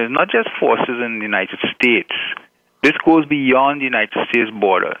situation. It's not just forces in the United States. This goes beyond the United States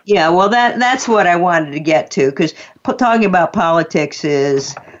border. Yeah, well, that's what I wanted to get to, because talking about politics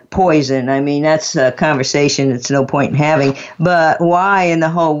is poison. I mean, that's a conversation that's no point in having. But why in the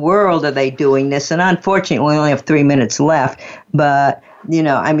whole world are they doing this? And unfortunately, we only have 3 minutes left. But,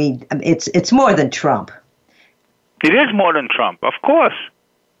 it's more than Trump. It is more than Trump, of course.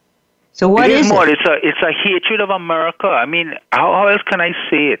 So what is it? It's a hatred of America. I mean, how else can I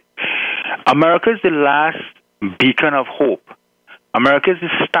say it? America is the last beacon of hope. America is the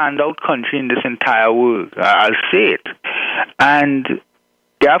standout country in this entire world. I'll say it. And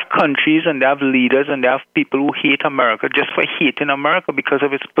they have countries and they have leaders and they have people who hate America just for hating America because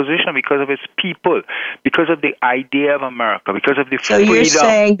of its position, because of its people, because of the idea of America, because of the freedom. So you're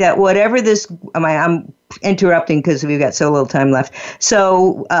saying that whatever this, I'm interrupting because we've got so little time left.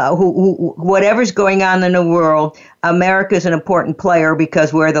 So whatever's going on in the world, America is an important player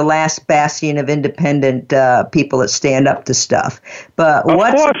because we're the last bastion of independent people that stand up to stuff. But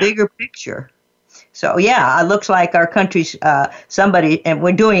what's the bigger picture? So, it looks like our country's somebody, and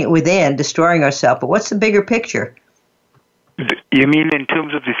we're doing it within, destroying ourselves. But what's the bigger picture? You mean in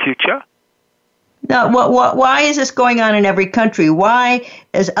terms of the future? No. Why is this going on in every country? Why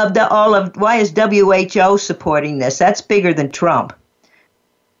is WHO supporting this? That's bigger than Trump.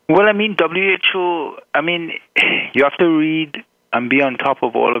 Well, WHO. You have to read and be on top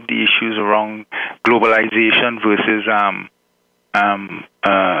of all of the issues around globalization versus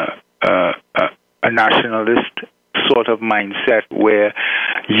a nationalist sort of mindset where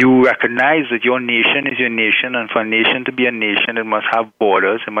you recognize that your nation is your nation, and for a nation to be a nation, it must have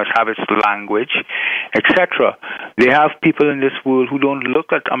borders, it must have its language, etc. They have people in this world who don't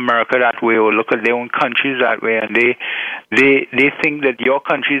look at America that way or look at their own countries that way, and they think that your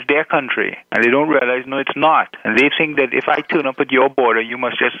country is their country, and they don't realize, no, it's not. And they think that if I turn up at your border, you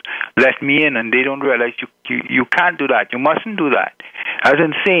must just let me in, and they don't realize you can't do that. You mustn't do that. That's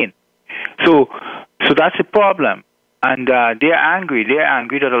insane. So that's a problem. And they're angry. They're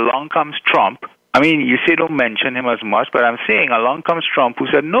angry that along comes Trump. You say don't mention him as much, but I'm saying along comes Trump who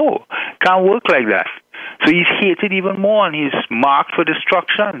said, no, can't work like that. So he's hated even more, and he's marked for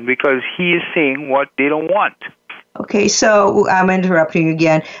destruction because he is saying what they don't want. Okay, so I'm interrupting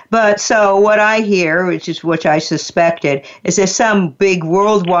again. But so what I hear, which I suspected, is there's some big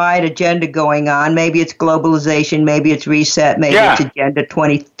worldwide agenda going on. Maybe it's globalization, maybe it's reset, maybe it's Agenda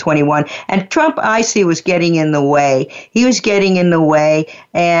 2021. And Trump, I see, was getting in the way. He was getting in the way,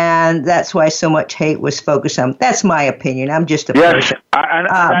 and that's why so much hate was focused on. That's my opinion. I'm just a person.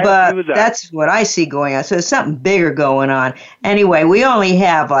 I agree with that. That's what I see going on. So there's something bigger going on. Anyway, we only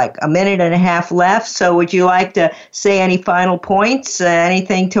have like a minute and a half left, so would you like to say any final points,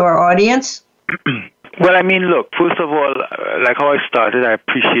 anything to our audience? Well, look, first of all, like how I started, I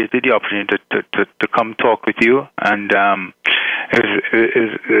appreciated the opportunity to come talk with you, and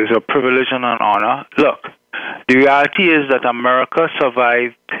it's a privilege and an honor. Look, the reality is that America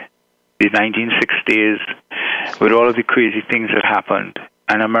survived the 1960s with all of the crazy things that happened,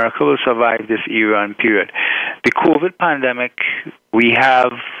 and America will survive this era and period. The COVID pandemic, we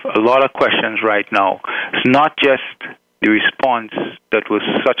have a lot of questions right now. It's not just the response that was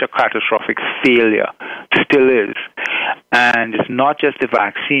such a catastrophic failure still is. And it's not just the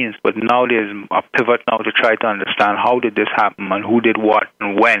vaccines, but now there's a pivot now to try to understand how did this happen and who did what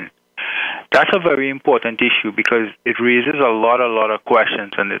and when. That's a very important issue because it raises a lot of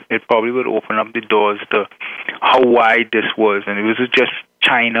questions, and it probably would open up the doors to how wide this was. And was it just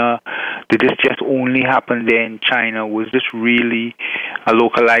China? Did this just only happen there in China? Was this really a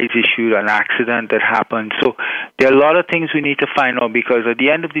localized issue, an accident that happened? So there are a lot of things we need to find out, because at the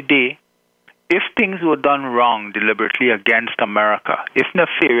end of the day, if things were done wrong deliberately against America, if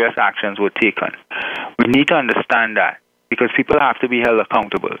nefarious actions were taken, we need to understand that, because people have to be held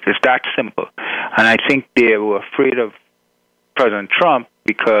accountable. It's that simple. And I think they were afraid of President Trump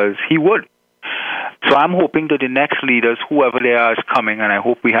because he would. So I'm hoping that the next leaders, whoever they are, is coming, and I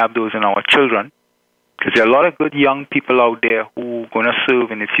hope we have those in our children, because there are a lot of good young people out there who are going to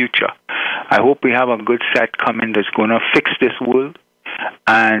serve in the future. I hope we have a good set coming that's going to fix this world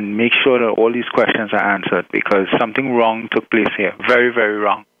and make sure that all these questions are answered, because something wrong took place here. Very, very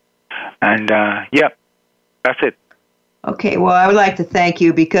wrong. And, that's it. Okay, well, I would like to thank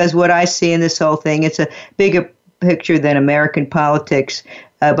you, because what I see in this whole thing, it's a bigger picture than American politics,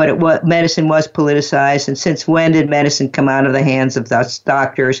 but medicine was politicized, and since when did medicine come out of the hands of those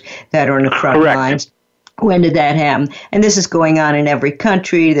doctors that are in the front lines? When did that happen? And this is going on in every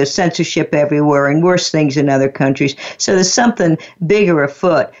country. There's censorship everywhere and worse things in other countries. So there's something bigger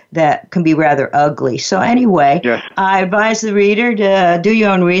afoot that can be rather ugly. So anyway, yes. I advise the reader to do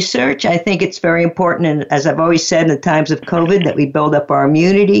your own research. I think it's very important, and as I've always said in the times of COVID, that we build up our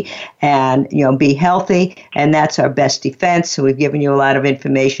immunity and, be healthy, and that's our best defense. So we've given you a lot of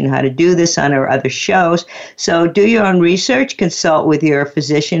information how to do this on our other shows. So do your own research, consult with your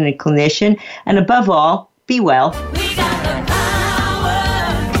physician and clinician, and above all, be well. We got the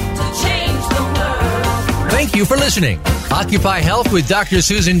power to change the world. Thank you for listening. Occupy Health with Dr.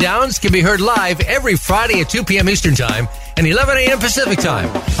 Susan Downs can be heard live every Friday at 2 p.m. Eastern Time and 11 a.m. Pacific Time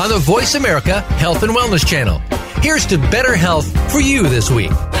on the Voice America Health and Wellness Channel. Here's to better health for you this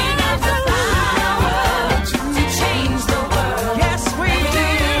week.